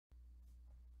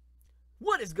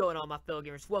What is going on, my fellow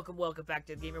gamers? Welcome back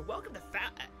to the gamer. Welcome to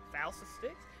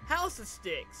House of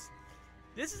Sticks.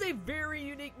 This is a very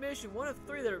unique mission, one of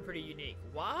three that are pretty unique.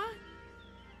 Why?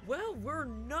 Well, we're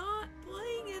not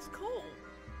playing as Cole.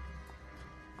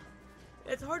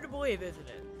 It's hard to believe, isn't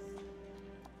it?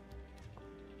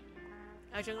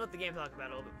 Actually, I'm gonna let the game talk about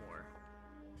it a little bit more.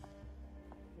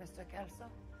 Mr. Kelso?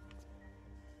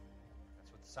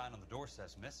 That's what the sign on the door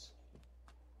says, miss.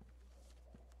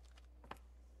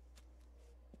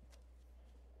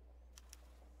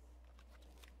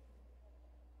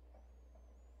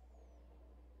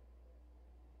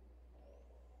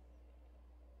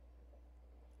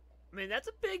 I mean, that's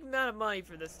a big amount of money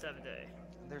for this time of day.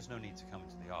 There's no need to come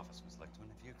into the office, Miss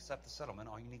Lichtman. If you accept the settlement,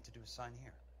 all you need to do is sign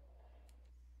here.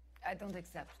 I don't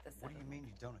accept the What do settlement. you mean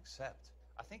you don't accept?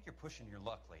 I think you're pushing your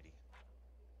luck, lady.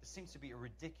 This seems to be a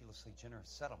ridiculously generous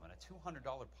settlement. A $200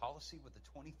 policy with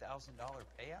a $20,000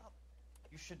 payout?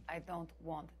 You should... I don't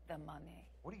want the money.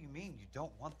 What do you mean you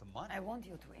don't want the money? I want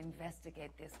you to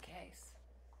investigate this case.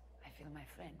 I feel my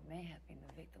friend may have been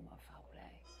the victim of foul play.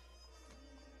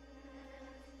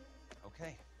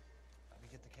 Okay. Let me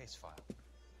get the case file.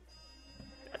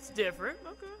 That's different.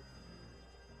 Okay.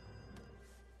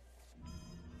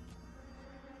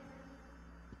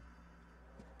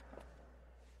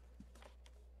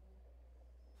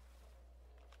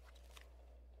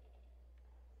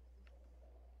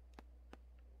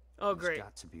 Oh, great. There's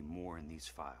got to be more in these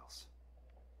files.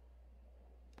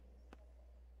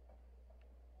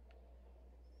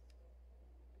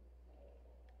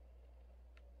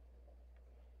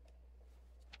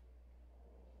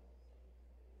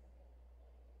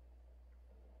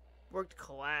 Worked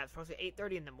collapse. Probably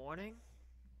 8:30 in the morning.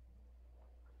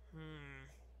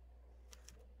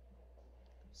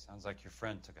 Sounds like your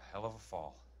friend took a hell of a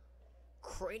fall.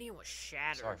 Cranium was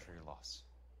shattered. Sorry for your loss.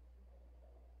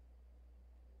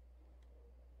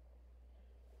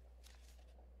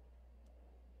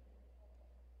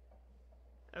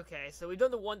 Okay, so we've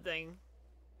done the one thing.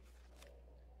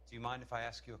 Do you mind if I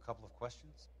ask you a couple of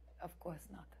questions? Of course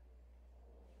not.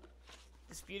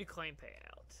 Disputed claim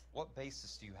payout. What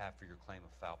basis do you have for your claim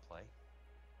of foul play?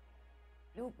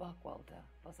 Lou Buckwalter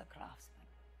was a craftsman.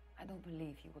 I don't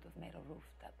believe he would have made a roof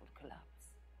that would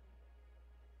collapse.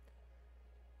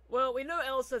 Well, we know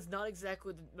Elsa's not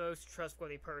exactly the most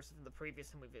trustworthy person from the previous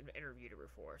time we've interviewed her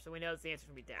before, so we know the answer's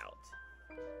gonna be doubt.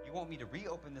 You want me to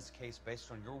reopen this case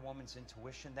based on your woman's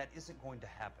intuition? That isn't going to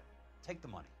happen. Take the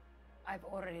money. I've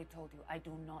already told you I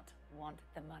do not want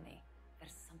the money.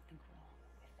 There's something wrong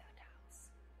with that house.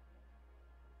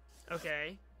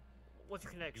 Okay. What's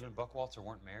your You connection? and Buckwalter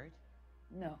weren't married?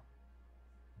 No,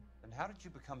 Then how did you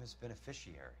become his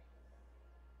beneficiary?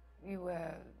 we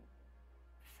were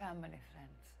family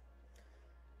friends.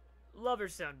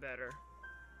 Lovers sound better.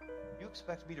 You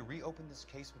expect me to reopen this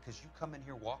case because you come in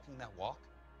here walking that walk?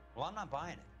 Well, I'm not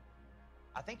buying it.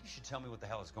 I think you should tell me what the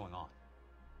hell is going on.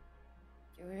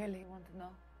 You really want to know?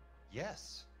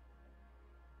 Yes.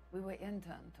 We were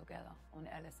interned together on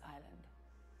Ellis Island.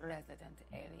 Resident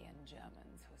alien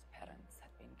Germans whose parents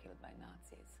had been killed by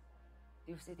Nazis.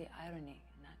 Do you see the irony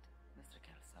in that, Mr.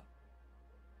 Kelso?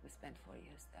 We spent 4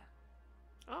 years there.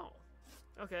 Oh.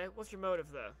 Okay, what's your motive,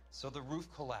 though? So the roof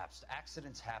collapsed.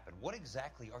 Accidents happen. What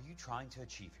exactly are you trying to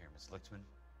achieve here, Miss Lichtman?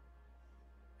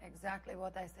 Exactly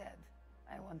what I said.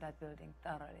 I want that building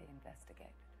thoroughly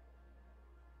investigated.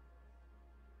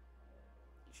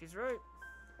 She's right.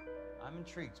 I'm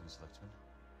intrigued, Miss Lichtman.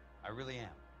 I really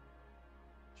am.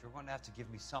 But you're going to have to give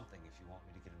me something if you want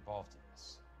me to get involved in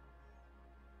this.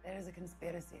 There is a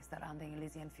conspiracy surrounding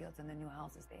Elysian Fields and the new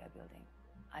houses they are building.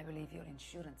 I believe your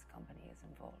insurance company is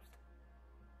involved.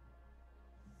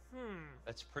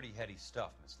 That's pretty heady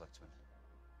stuff, Miss Lichtman.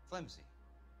 Flimsy,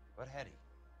 but heady.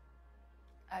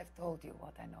 I've told you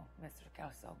what I know, Mr.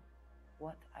 Kelso.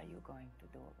 What are you going to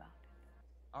do about it?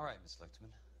 All right, Miss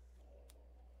Lichtman.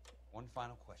 One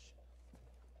final question.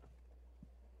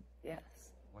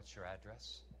 Yes. What's your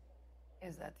address?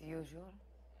 Is that usual?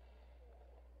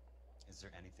 Is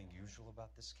there anything usual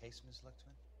about this case, Miss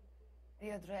Lichtman?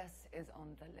 The address is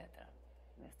on the letter,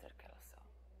 Mr. Kelso.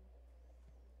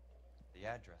 The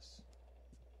address,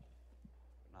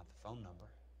 but not the phone number.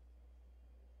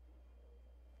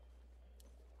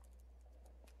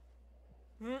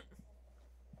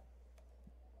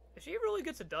 Is she a really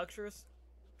good seductress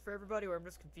for everybody, or I'm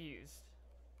just confused?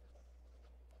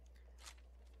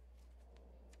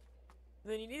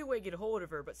 Then you need a way to get a hold of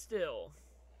her, but still.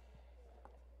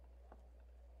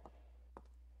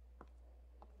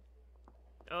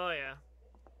 Oh, yeah.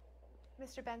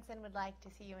 Mr. Benson would like to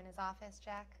see you in his office,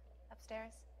 Jack.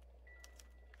 Upstairs.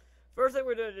 First thing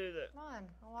we're gonna do Come on,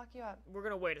 I'll lock you up. we're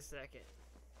gonna wait a second.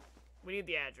 We need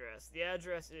the address. The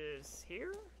address is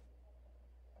here?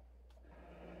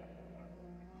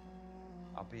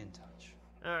 I'll be in touch.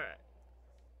 Alright.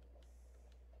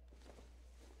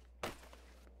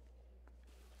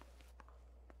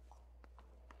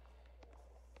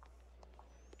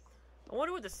 I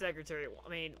wonder what the secretary, I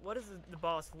mean, what does the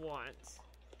boss want?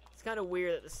 It's kind of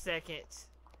weird that the second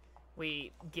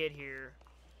we get here.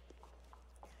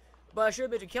 But I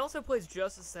should mention, Kelso plays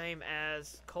just the same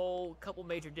as Cole. Couple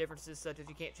major differences, such as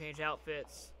you can't change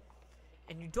outfits.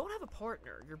 And you don't have a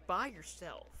partner. You're by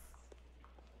yourself.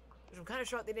 Which I'm kind of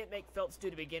shocked they didn't make Phelps do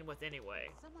to begin with anyway.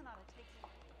 Someone ought to take you.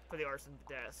 For the arson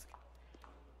desk.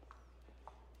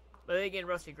 But then again,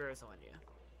 Rusty grows on you.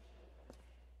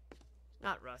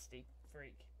 Not Rusty.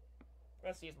 Freak.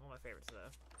 Rusty is one of my favorites,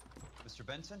 though. Mr.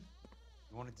 Benson?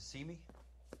 You wanted to see me?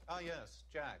 Ah, yes,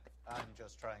 Jack. I'm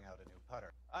just trying out a new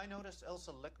putter. I noticed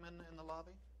Elsa Lickman in the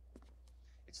lobby.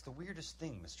 It's the weirdest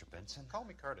thing, Mr. Benson. Call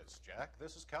me Curtis, Jack.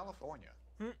 This is California.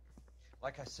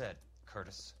 Like I said,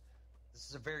 Curtis, this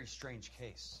is a very strange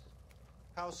case.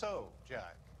 How so,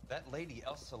 Jack? That lady,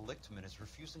 Elsa Lichtman, is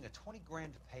refusing a 20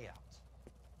 grand payout.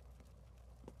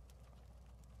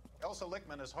 Elsa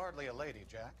Lickman is hardly a lady,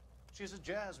 Jack. She's a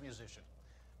jazz musician.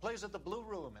 Plays at the Blue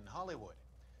Room in Hollywood.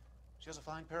 She has a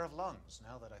fine pair of lungs,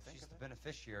 now that I think She's of the it.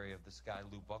 beneficiary of this guy,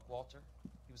 Lou Buckwalter.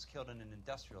 He was killed in an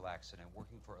industrial accident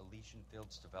working for Elysian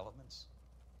Fields Developments.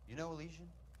 You know Elysian?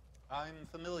 I'm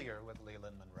familiar with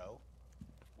Leland Monroe.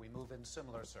 We move in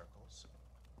similar circles.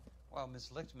 Well, Miss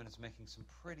Lichtman is making some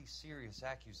pretty serious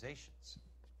accusations.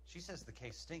 She says the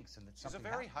case stinks and that She's a something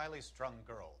very happened. highly strung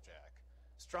girl, Jack.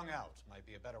 Strung out might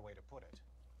be a better way to put it.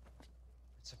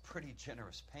 It's a pretty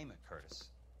generous payment, Curtis.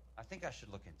 I think I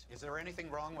should look into it. Is there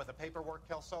anything wrong with the paperwork,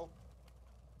 Kelso?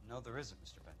 No, there isn't,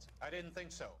 Mr. Benson. I didn't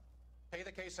think so. Pay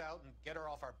the case out and get her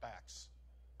off our backs.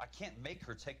 I can't make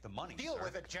her take the money, Deal sir.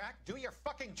 with it, Jack. Do your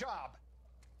fucking job.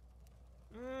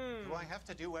 Do I have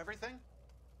to do everything?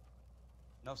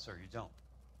 No, sir, you don't.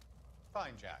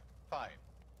 Fine, Jack. Fine.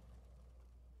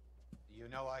 You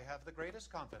know I have the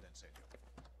greatest confidence in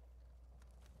you.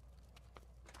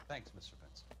 Thanks, Mr.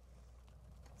 Benson.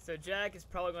 So Jack is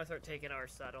probably going to start taking our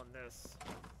side on this.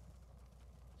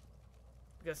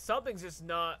 Because something's just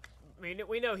not... I mean,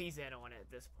 we know he's in on it at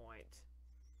this point.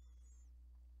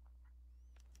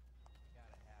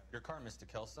 Your car, Mr.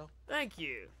 Kelso. Thank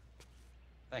you.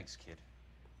 Thanks, kid.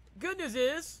 Good news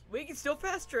is, we can still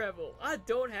fast travel. I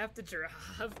don't have to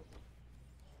drive.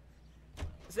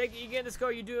 So you get in this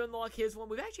car, you do unlock his one.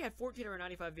 We've actually had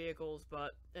 1,495 vehicles,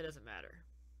 but it doesn't matter.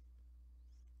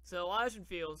 So Elijah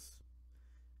Fields...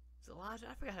 It's Elijah?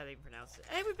 I forgot how they even pronounce it.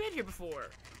 Hey, we've been here before.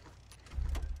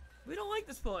 We don't like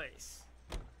this place.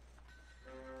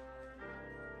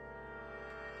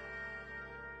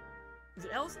 Is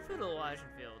it Ellisonfield or Elijah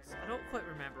Fields? I don't quite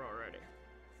remember already.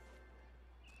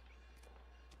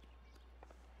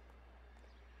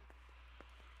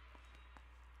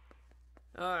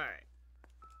 Alright.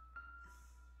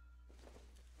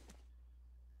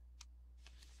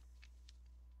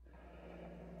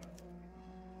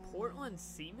 Portland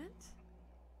cement?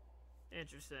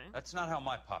 Interesting. That's not how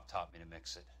my pop taught me to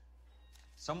mix it.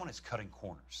 Someone is cutting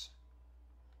corners.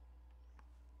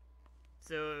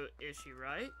 So, is she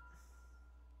right?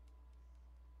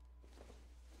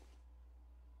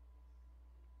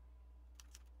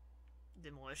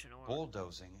 Demolition order.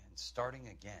 Bulldozing and starting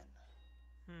again.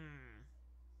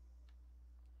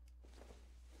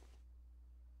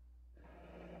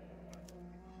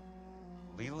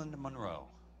 Leland Monroe.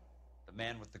 The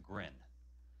man with the grin.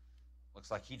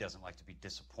 Looks like he doesn't like to be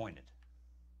disappointed.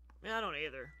 Yeah, I don't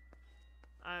either.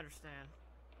 I understand.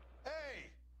 Hey!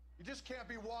 You just can't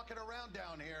be walking around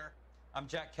down here. I'm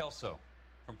Jack Kelso,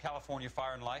 from California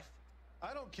Fire and Life.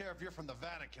 I don't care if you're from the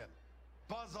Vatican.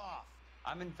 Buzz off.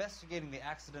 I'm investigating the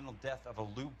accidental death of a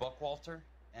Lou Buckwalter,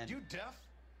 and... You deaf?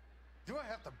 Do I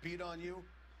have to beat on you?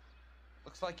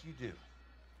 Looks like you do.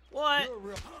 What? You're a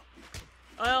real...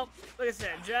 Well, like I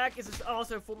said, Jack is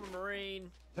also a former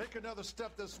Marine. Take another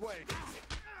step this way.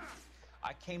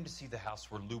 I came to see the house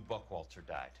where Lou Buckwalter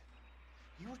died.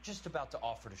 You were just about to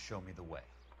offer to show me the way.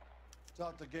 It's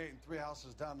out the gate and 3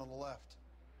 houses down on the left.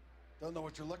 Don't know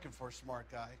what you're looking for,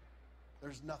 smart guy.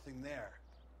 There's nothing there.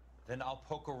 Then I'll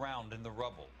poke around in the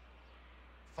rubble.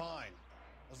 Fine.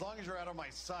 As long as you're out of my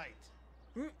sight.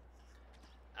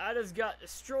 I just got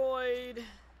destroyed.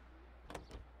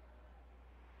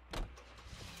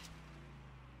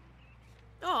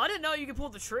 Oh, I didn't know you could pull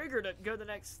the trigger to go to the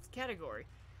next category.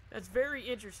 That's very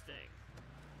interesting.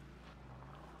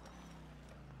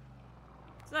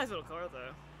 It's a nice little car,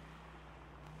 though.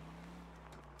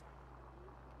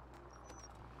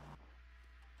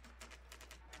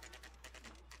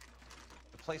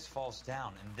 place falls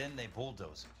down and then they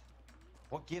bulldoze it,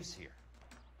 what gives here?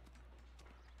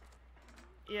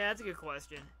 Yeah, that's a good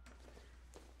question.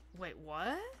 Wait,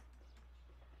 what?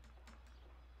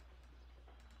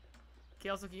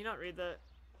 Kelso, can you not read that?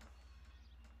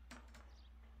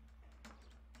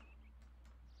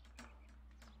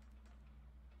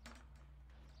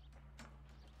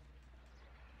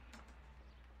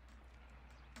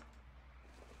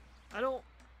 I don't...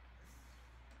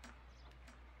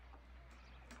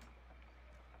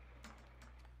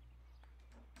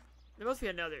 There must be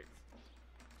another...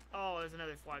 Oh, there's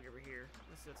another flag over here.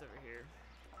 Let's see what's over here.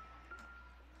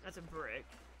 That's a brick.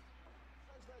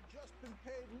 Has that just been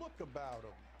paid look about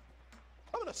him?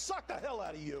 I'm gonna suck the hell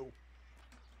out of you.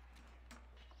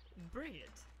 Bring it.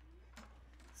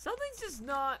 Something's just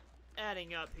not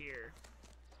adding up here.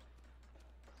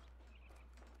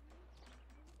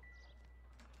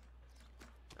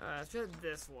 Let's try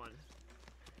this one.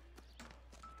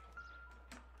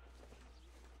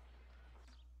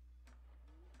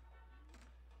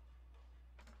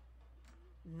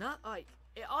 Not like...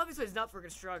 It obviously is not for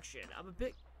construction. I'm a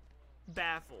bit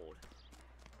baffled.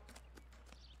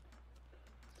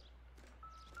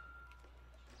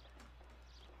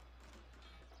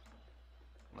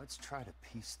 Let's try to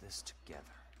piece this together.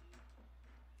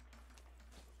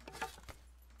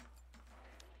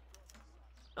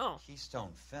 Oh.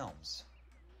 Keystone Films.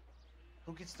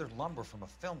 Who gets their lumber from a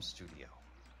film studio?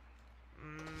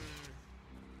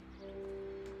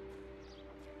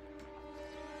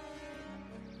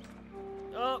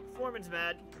 Oh, Foreman's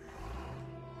mad. You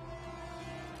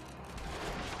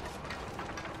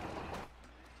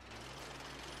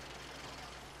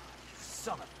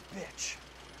son of a bitch.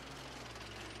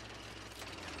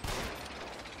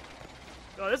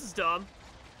 Oh, this is dumb.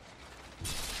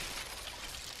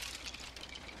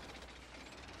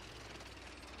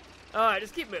 Alright,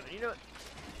 just keep moving. You know what?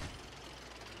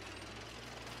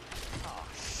 Oh,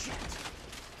 shit.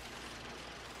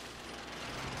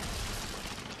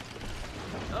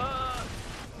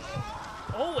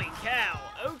 Holy cow.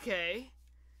 Okay.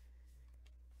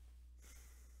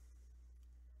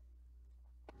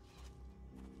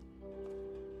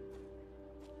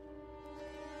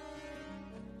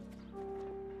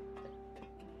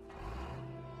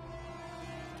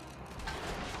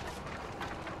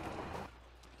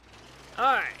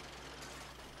 Alright.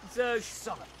 So,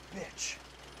 Son of a bitch.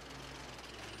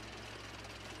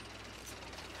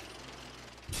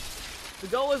 the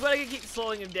goal is what I can keep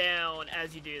slowing him down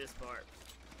as you do this part.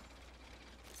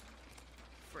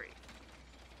 Free.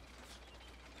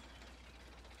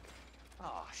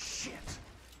 Oh, shit.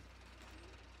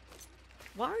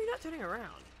 Why are you not turning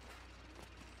around?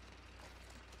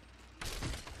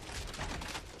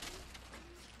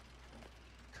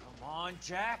 Come on,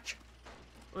 Jack.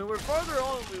 I mean, we're farther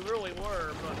on than we really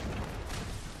were, but...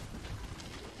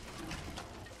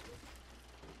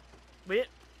 Wait,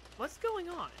 what's going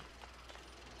on?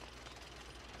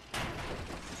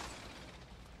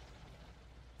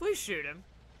 Please shoot him.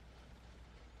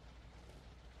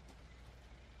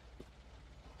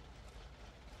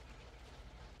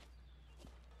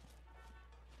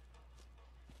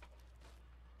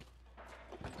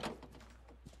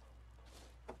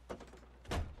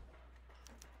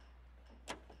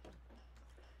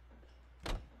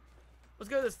 Let's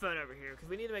go to this phone over here, because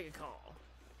we need to make a call.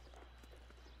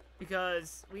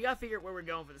 Because we gotta figure out where we're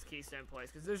going for this Keystone place,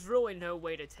 because there's really no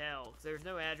way to tell, because there's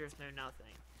no address, no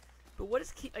nothing. But what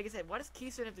is like I said, what does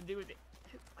Keystone have to do with it?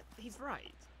 He's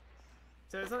right.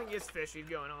 So there's something is fishy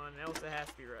going on, else it has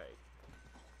to be right.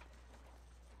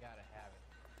 Gotta have it.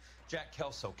 Jack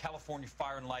Kelso, California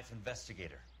Fire and Life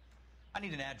investigator. I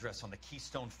need an address on the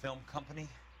Keystone Film Company.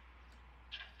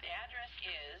 The address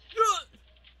is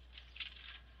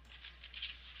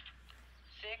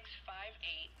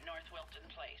 658 North Wilton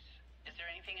Place. Is there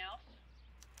anything else?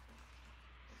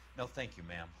 No, thank you,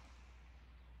 ma'am.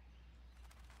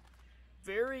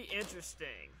 Very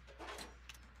interesting.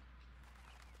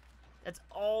 That's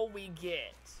all we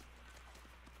get.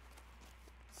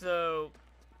 So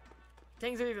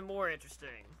things are even more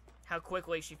interesting. How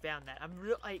quickly she found that. I'm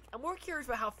more curious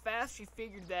about how fast she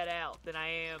figured that out than I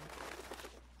am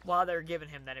while they're giving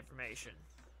him that information.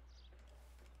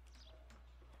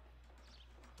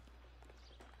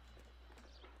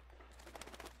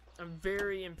 I'm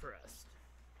very impressed.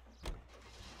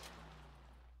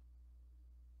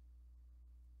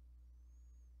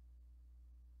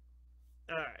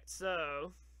 Alright,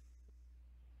 so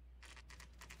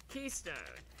Keystone.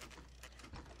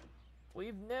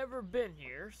 We've never been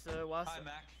here, so why... Hi,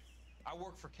 Mac. I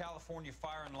work for California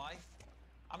Fire and Life.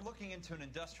 I'm looking into an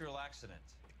industrial accident.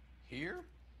 Here?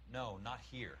 No, not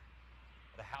here.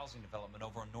 at a housing development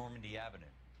over on Normandy Avenue.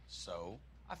 So?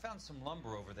 I found some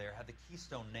lumber over there, had the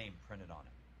Keystone name printed on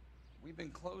it. We've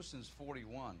been closed since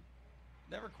 '41.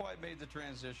 Never quite made the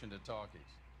transition to talkies.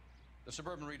 The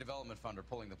Suburban Redevelopment Fund are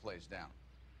pulling the place down.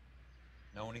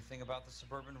 Know anything about the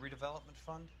Suburban Redevelopment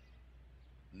Fund?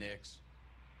 Nix.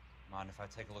 Mind if I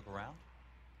take a look around?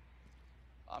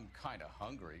 I'm kind of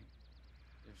hungry.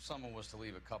 If someone was to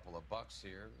leave a couple of bucks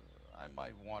here, I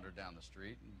might wander down the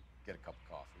street and get a cup of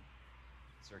coffee.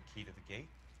 Is there a key to the gate?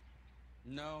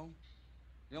 No.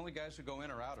 The only guys who go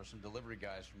in or out are some delivery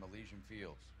guys from Elysian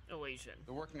Fields. Elysian.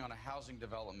 They're working on a housing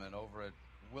development over at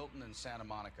Wilton and Santa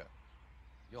Monica.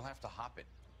 You'll have to hop it.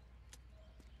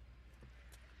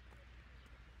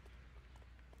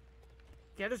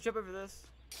 Can I just jump over this?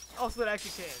 Oh, so it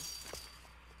actually can.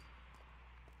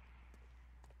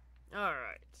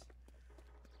 Alright.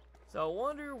 So I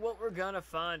wonder what we're gonna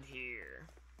find here.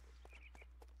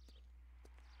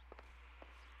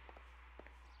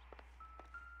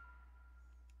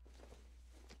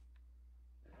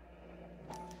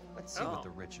 Let's see what the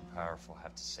rich and powerful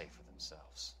have to say for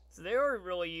themselves. So they are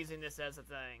really using this as a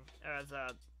thing. As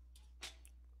a...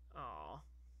 Aww.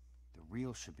 The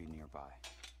reel should be nearby.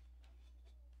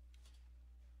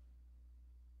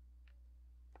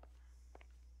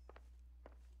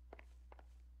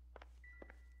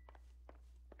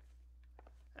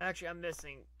 Actually, I'm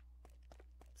missing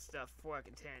stuff before I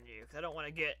continue, because I don't want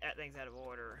to get at things out of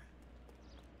order.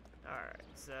 Alright,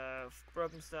 so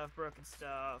broken stuff, broken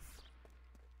stuff.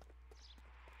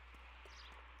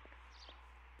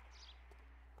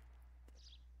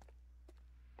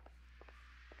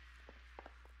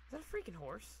 Is that a freaking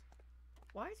horse?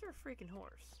 Why is there a freaking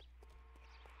horse?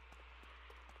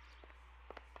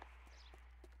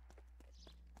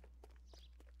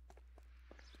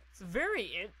 It's a very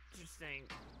interesting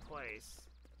place.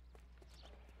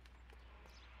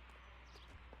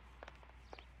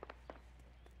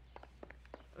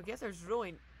 I guess there's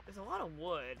a lot of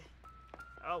wood.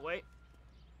 Oh, wait.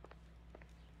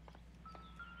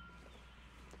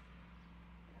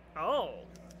 Oh.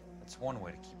 That's one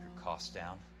way to keep your costs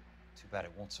down. Too bad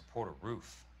it won't support a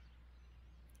roof.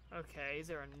 Okay, is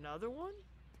there another one?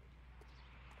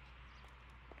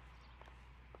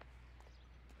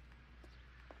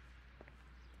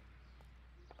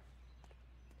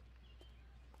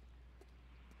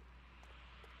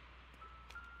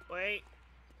 Wait.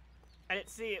 I didn't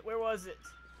see it. Where was it?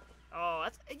 Oh,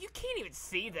 that's... You can't even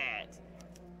see that.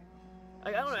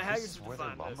 Like, I don't know how you're supposed to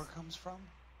find this. Where the lumber comes from?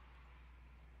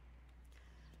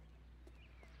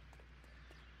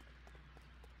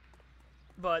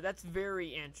 But that's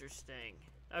very interesting.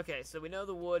 Okay, so we know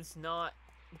the wood's not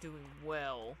doing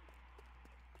well.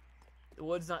 The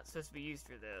wood's not supposed to be used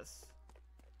for this.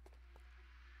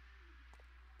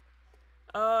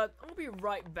 I'm gonna be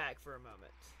right back for a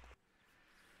moment.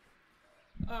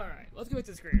 Alright, let's go back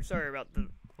to the screen. Sorry about the...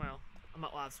 Well, I'm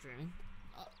not live streaming.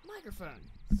 Microphone.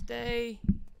 Stay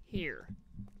here.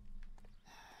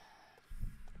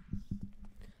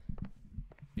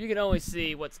 You can always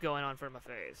see what's going on in front of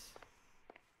my face.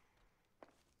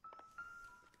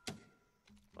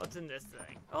 What's in this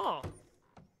thing? Oh!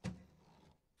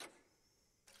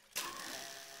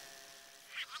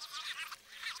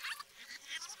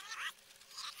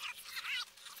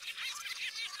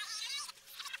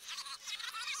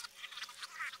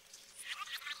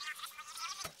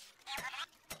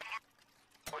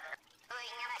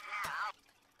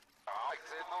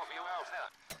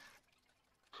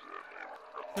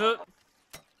 Hup.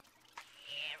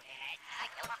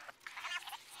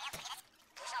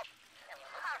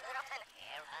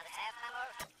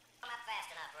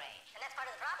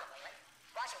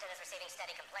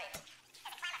 Steady complaints.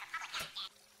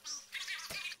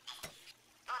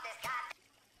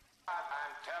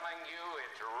 I'm telling you,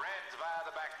 it's Reds via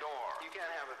the back door. You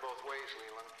can't have it both ways,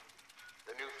 Leland.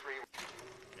 The new free...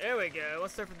 There we go.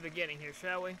 Let's start from the beginning here,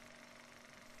 shall we?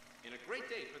 In a great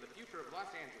day for the future of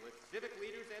Los Angeles, civic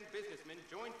leaders and businessmen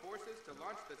joined forces to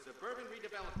launch the Suburban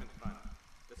Redevelopment Fund.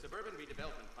 The Suburban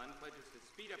Redevelopment Fund pledges to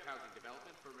speed up housing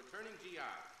development for returning GIs.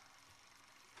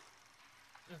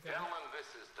 Okay. Gentlemen,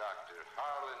 this is Dr.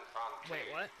 Harlan Fontaine.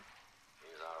 Wait, what?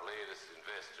 He's our latest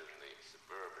investor in the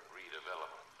Suburban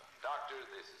Redevelopment Fund. Doctor,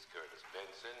 this is Curtis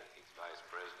Benson. He's Vice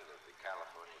President of the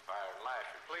California Fire and Life.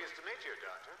 Pleased to meet you,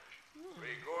 Doctor.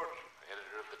 Ray Gordon,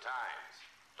 editor of the Times.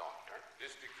 Doctor.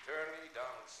 District Attorney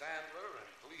Don Sandler and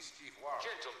Police Chief Warren.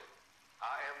 Gentlemen,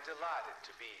 I am delighted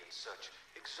to be in such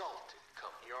exalted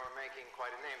company. You're making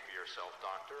quite a name for yourself,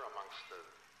 Doctor, amongst the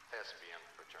thespian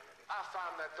fraternity. I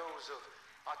find that those of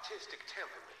artistic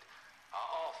temperament are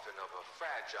often of a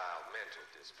fragile mental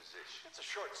disposition. It's a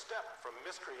short step from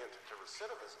miscreant to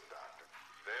recidivism, Doctor.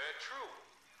 Very true.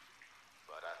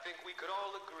 But I think we could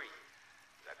all agree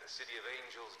that the City of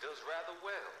Angels does rather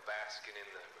well basking in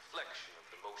the reflection of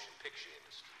the motion picture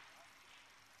industry.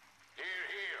 Hear,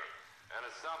 hear. And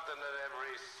it's something that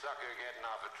every sucker getting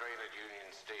off a train at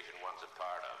Union Station wants a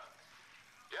part of.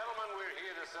 Gentlemen, we're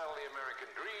here to sell the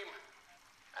American dream,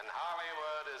 and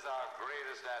Hollywood is our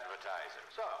greatest advertiser.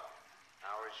 So,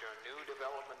 how is your new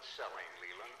development selling,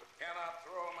 Leland? Cannot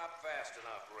throw them up fast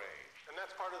enough, Ray. And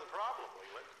that's part of the problem,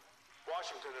 Leland.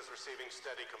 Washington is receiving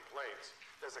steady complaints.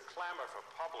 There's a clamor for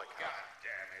public God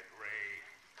housing. damn it, Ray.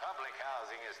 Public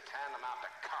housing is tantamount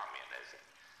to communism.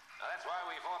 Now, that's why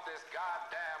we fought this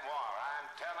goddamn war. I'm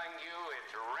telling you,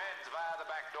 it's Reds via the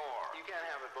back door. You can't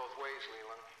have it both ways,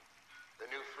 Leland. The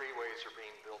new freeways are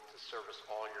being built to service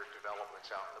all your developments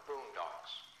out in the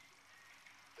boondocks.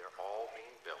 They're all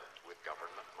being built with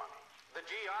government money. The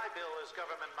GI Bill is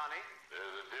government money?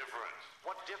 There's a difference.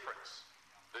 What difference?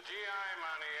 The GI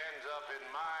money ends up in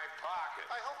my pocket.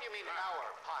 I hope you mean our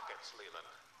pockets, Leland.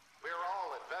 We're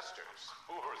all investors.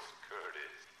 Of course,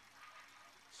 Curtis.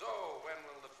 So, when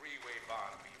will the freeway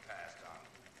bond be passed on?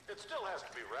 It still has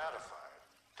to be ratified.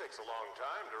 Takes a long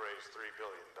time to raise $3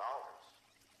 billion.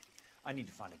 I need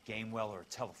to find a game well or a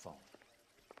telephone.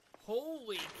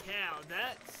 Holy cow,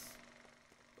 that's...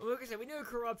 Well, like I said, we knew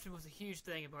corruption was a huge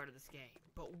thing in part of this game,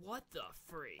 but what the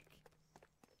freak?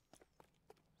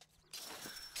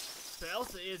 So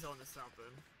Elsa is onto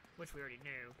something, which we already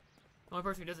knew. The only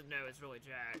person who doesn't know is really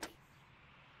Jack.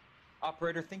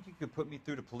 Operator, think you could put me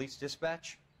through to police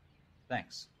dispatch?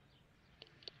 Thanks.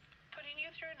 Putting you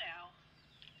through now.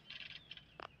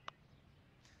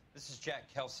 This is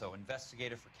Jack Kelso,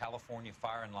 investigator for California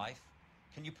Fire and Life.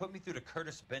 Can you put me through to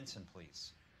Curtis Benson,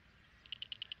 please?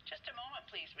 Just a moment,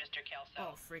 please, Mr.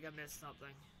 Kelso. Oh, freak, I missed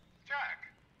something. Jack,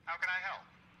 how can I help?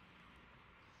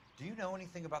 Do you know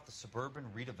anything about the Suburban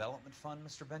Redevelopment Fund,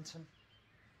 Mr. Benson?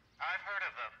 I've heard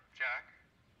of them, Jack.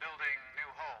 Building new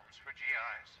homes for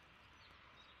GIs.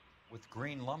 With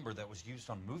green lumber that was used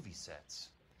on movie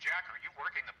sets. Jack, are you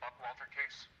working the Buckwalter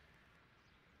case?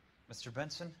 Mr.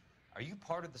 Benson, are you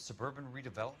part of the Suburban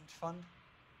Redevelopment Fund?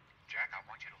 Jack, I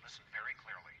want you to listen very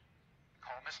clearly.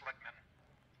 Call Miss Lickman.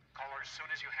 Call her as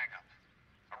soon as you hang up.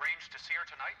 Arrange to see her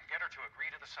tonight and get her to agree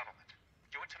to the settlement.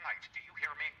 Do it tonight. Do you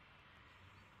hear me?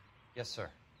 Yes, sir.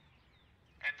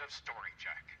 End of story,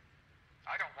 Jack.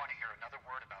 I don't want to hear another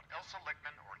word about Elsa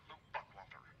Lickman or Luke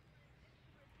Buckwalter.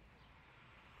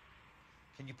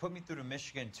 Can you put me through to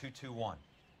Michigan 221?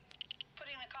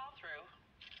 Putting the call through.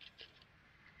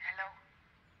 Hello?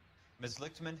 Ms.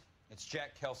 Lichtman, it's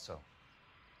Jack Kelso.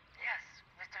 Yes,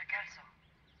 Mr. Kelso.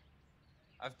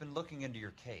 I've been looking into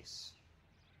your case.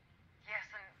 Yes,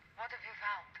 and what have you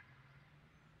found?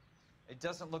 It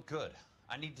doesn't look good.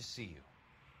 I need to see you.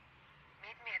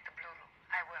 Meet me at the Blue Room.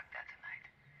 I work there tonight.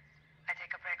 I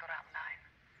take a break around 9.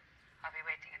 I'll be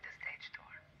waiting at the stage door.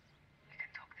 We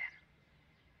can talk then.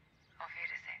 Auf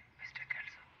Wiedersehen, Mr.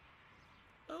 Kelso.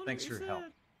 Oh, Thanks for your help.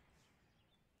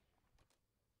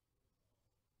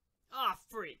 Ah,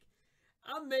 freak.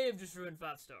 I may have just ruined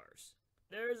 5 stars.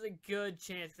 There is a good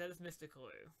chance that I just missed a clue.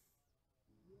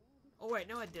 Oh, wait,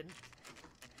 no I didn't.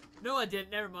 No I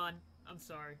didn't, never mind. I'm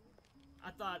sorry.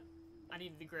 I thought I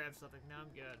needed to grab something. Now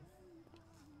I'm good.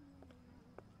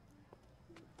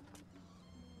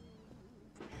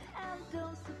 And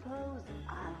don't suppose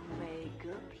I'll make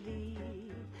a plea,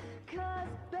 'cause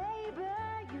baby,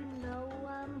 you know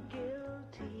I'm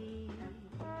guilty.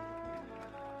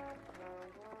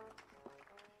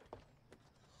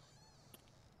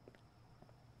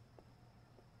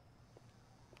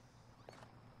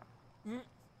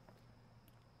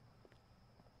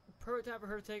 Perfect time for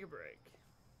her to take a break.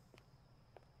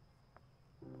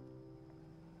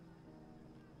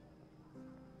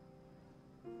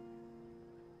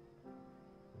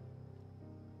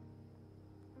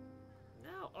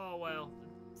 Now, oh well,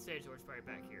 the stage door's probably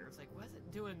back here. It's like, why is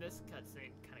it doing this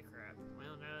cutscene kind of crap?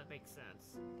 Well, no, that makes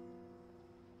sense.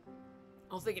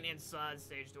 I was thinking inside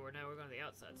stage door. No, we're going to the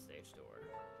outside stage door.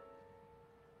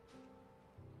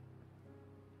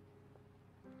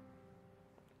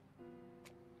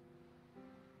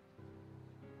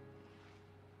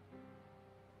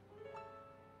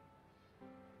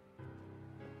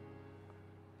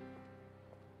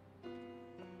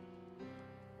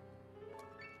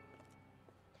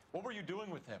 What were you doing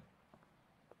with him?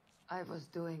 I was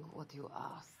doing what you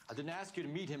asked. I didn't ask you to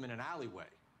meet him in an alleyway.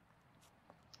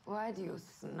 Why do you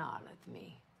snarl at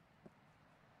me?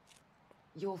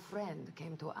 Your friend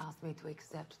came to ask me to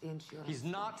accept the insurance. He's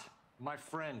not my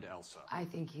friend, Elsa. I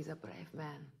think he's a brave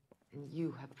man. and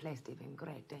you have placed him in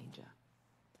great danger.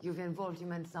 You've involved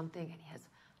him in something, and he has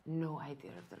no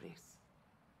idea of the risks.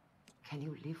 Can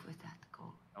you live with that,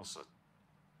 Cole? Elsa,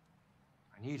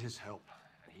 I need his help,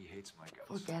 and he hates my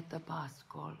guts. Forget the past,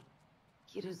 Cole.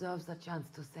 He deserves a chance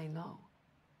to say no.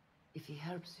 If he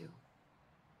helps you,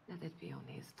 let it be on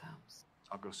his terms.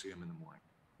 I'll go see him in the morning.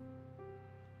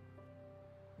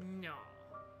 No.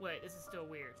 Wait, this is still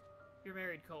weird. You're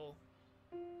married, Cole.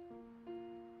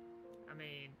 I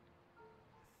mean...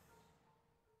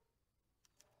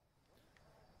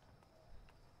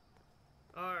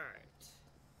 Alright.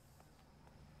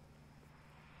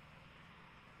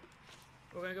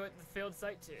 We're gonna go at the field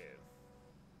site 2.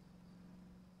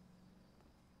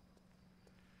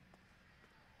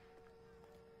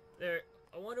 There,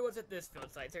 I wonder what's at this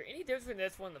field site. Is there any difference between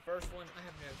this one and the first one? I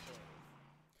have no clue.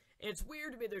 And it's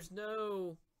weird to me there's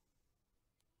no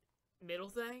middle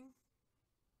thing.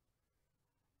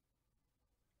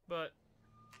 But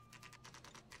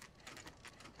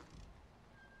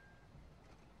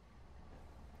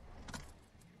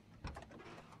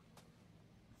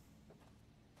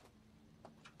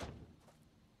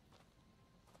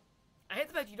I hate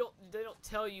the fact they don't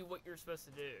tell you what you're supposed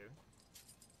to do.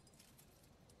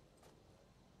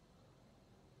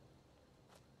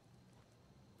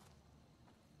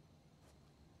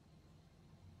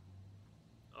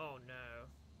 Oh no.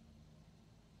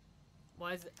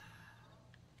 Why is it?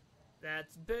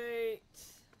 That's bait.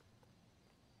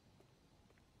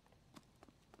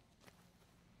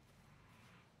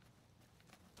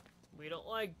 We don't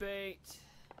like bait.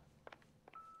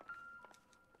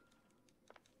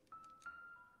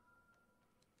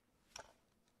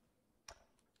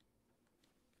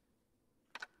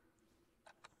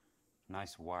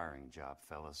 Nice wiring job,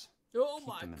 fellas. Oh Keep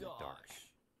my them in the gosh. dark.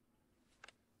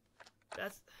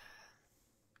 That's...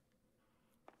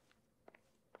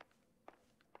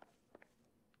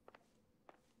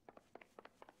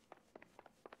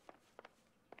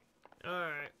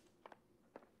 Alright.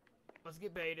 Let's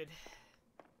get baited.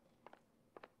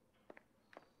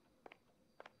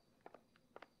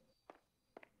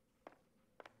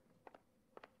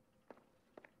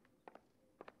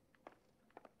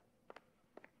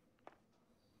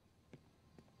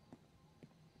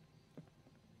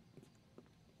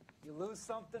 You lose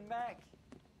something, Mac?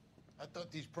 I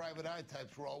thought these private eye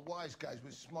types were all wise guys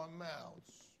with smart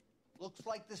mouths. Looks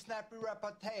like the snappy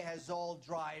repartee has all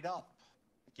dried up.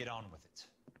 Get on with it.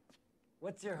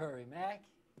 What's your hurry, Mac?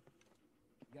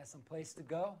 You got some place to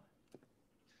go?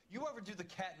 You ever do the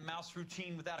cat and mouse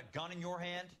routine without a gun in your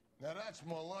hand? Now that's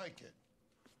more like it.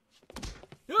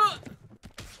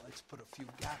 Let's put a few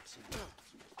gaps in there.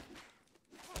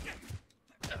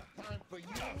 Time for you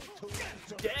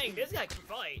to... Dang, this guy can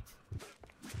fight.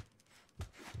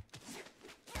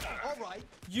 All right.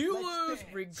 You let's lose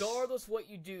dance. regardless what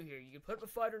you do here. You can put up a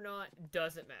fight or not,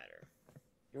 doesn't matter.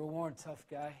 You're a worn tough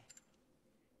guy.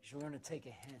 You should learn to take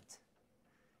a hint.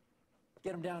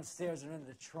 Get him downstairs and into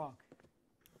the trunk.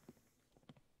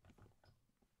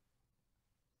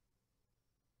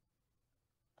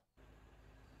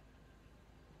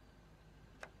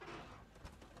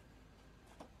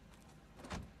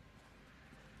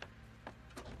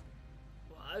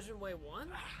 Asian Way 1?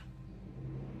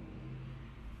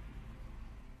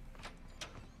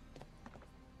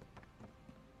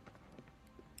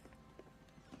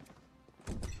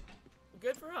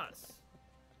 Good for us.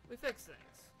 We fix things.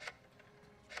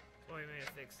 Well, we may have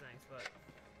fixed things, but...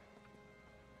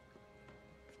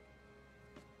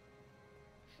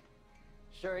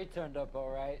 Sure, he turned up all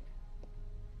right.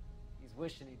 He's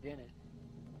wishing he didn't.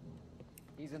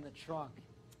 He's in the trunk.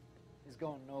 He's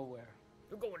going nowhere.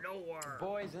 You're going nowhere. The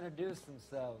boys introduced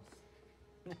themselves.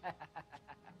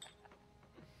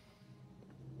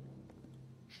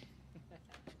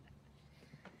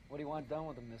 What do you want done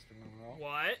with him, Mr. Monroe?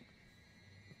 What?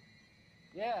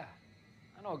 Yeah,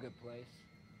 I know a good place.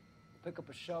 Pick up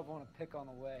a shovel and a pick on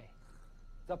the way.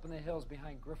 It's up in the hills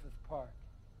behind Griffith Park.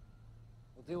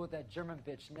 We'll deal with that German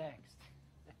bitch next.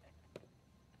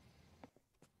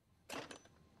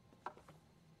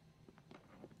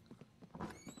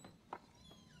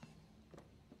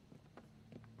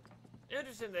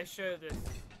 Interesting they show this,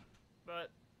 but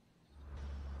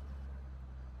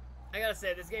I gotta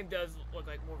say, this game does look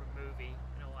like more of a movie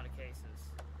in a lot of cases.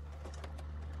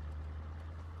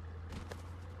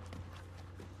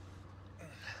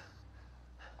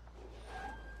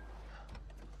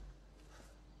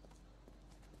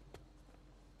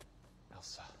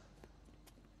 Elsa.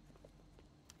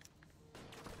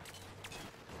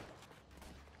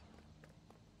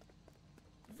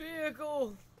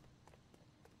 Vehicle!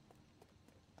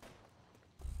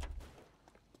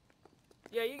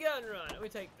 Yeah, Yeah, you go and run. Let me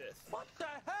take this. What the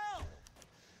hell?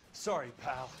 Sorry,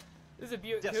 pal. This is a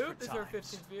Buick Coupe. This is our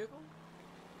 15th vehicle.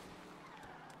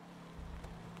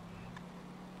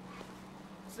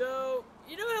 So,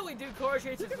 you know how we do car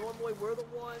chases normally? We're the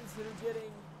ones that are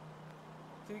getting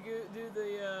to do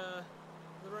the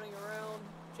running around,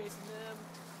 chasing them.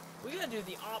 We gotta do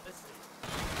the opposite.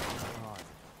 God.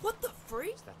 What the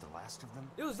freak? Is that the last of them?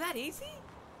 It was that easy?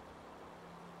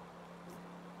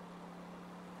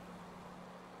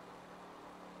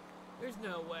 There's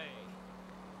no way.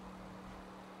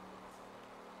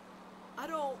 I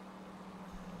don't...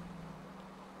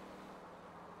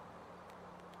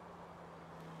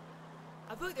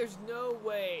 I feel like there's no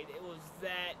way that it was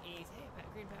that easy. Hey,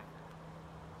 green pack.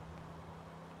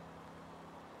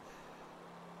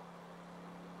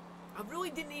 I really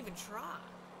didn't even try.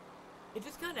 It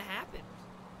just kind of happened.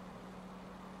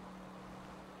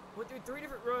 Went through 3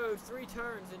 different roads, 3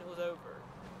 turns, and it was over.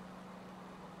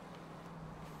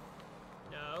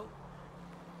 No.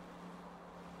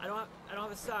 I don't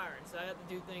have a siren, so I have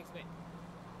to do things.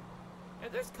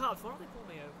 If there's cops, why don't they pull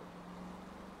me over?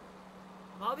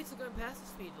 I'm obviously going past the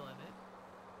speed limit.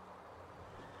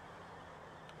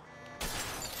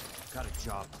 Got a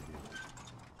job to do.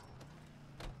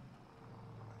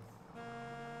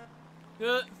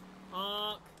 Good.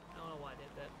 Honk. I don't know why I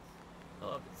did that. I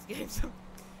love this game.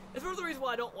 It's one of the reasons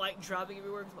why I don't like driving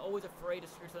everywhere, because I'm always afraid to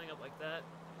screw something up like that.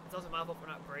 It's also my fault for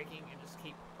not braking and just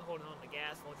keep holding on to the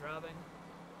gas while driving.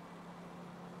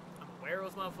 I'm aware it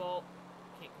was my fault.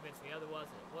 Can't convince me otherwise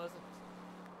that it wasn't.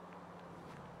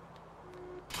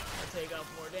 I'll take off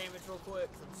more damage real quick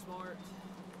because I'm smart.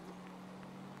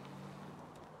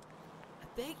 I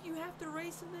think you have to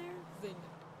race in there.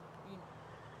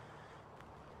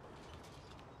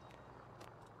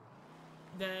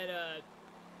 Then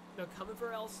they're coming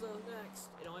for Elsa next.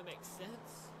 It only makes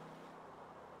sense.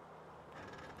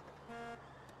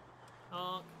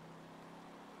 Honk.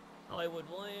 Hollywood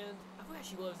Land. I forgot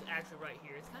she lives actually right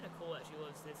here. It's kind of cool that she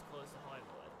lives this close to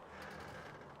Hollywood.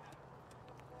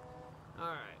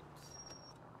 Alright.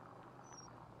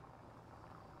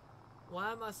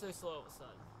 Why am I so slow all of a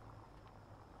sudden?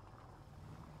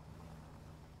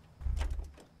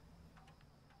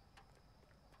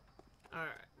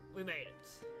 Alright, we made it.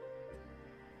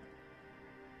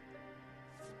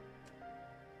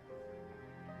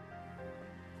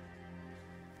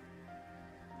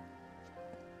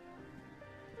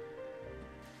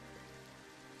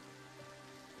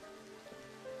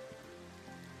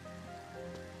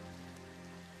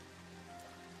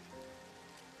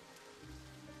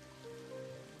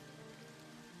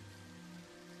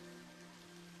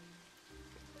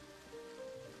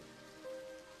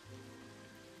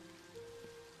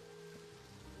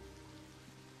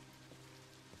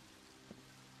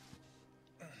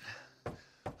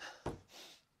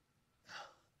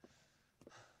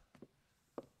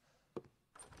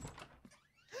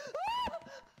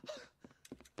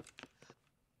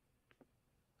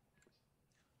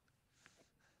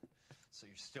 So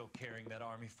you're still carrying that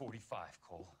Army 45,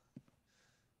 Cole?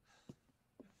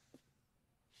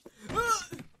 For God's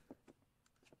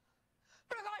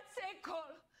sake, Cole!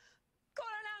 Call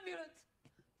an ambulance!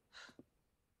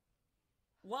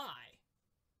 Why?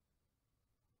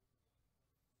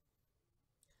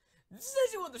 This is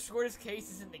actually one of the shortest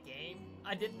cases in the game.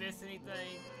 I didn't miss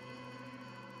anything.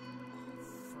 Oh,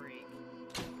 freak.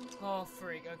 Oh,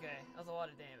 freak. Okay. That was a lot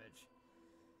of damage.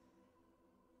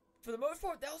 For the most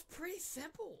part, that was pretty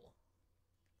simple.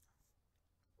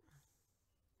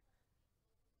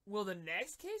 Will the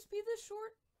next case be this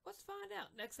short? Let's find out.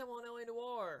 Next time on LA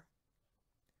Noire.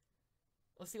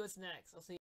 Let's see what's next. I'll see.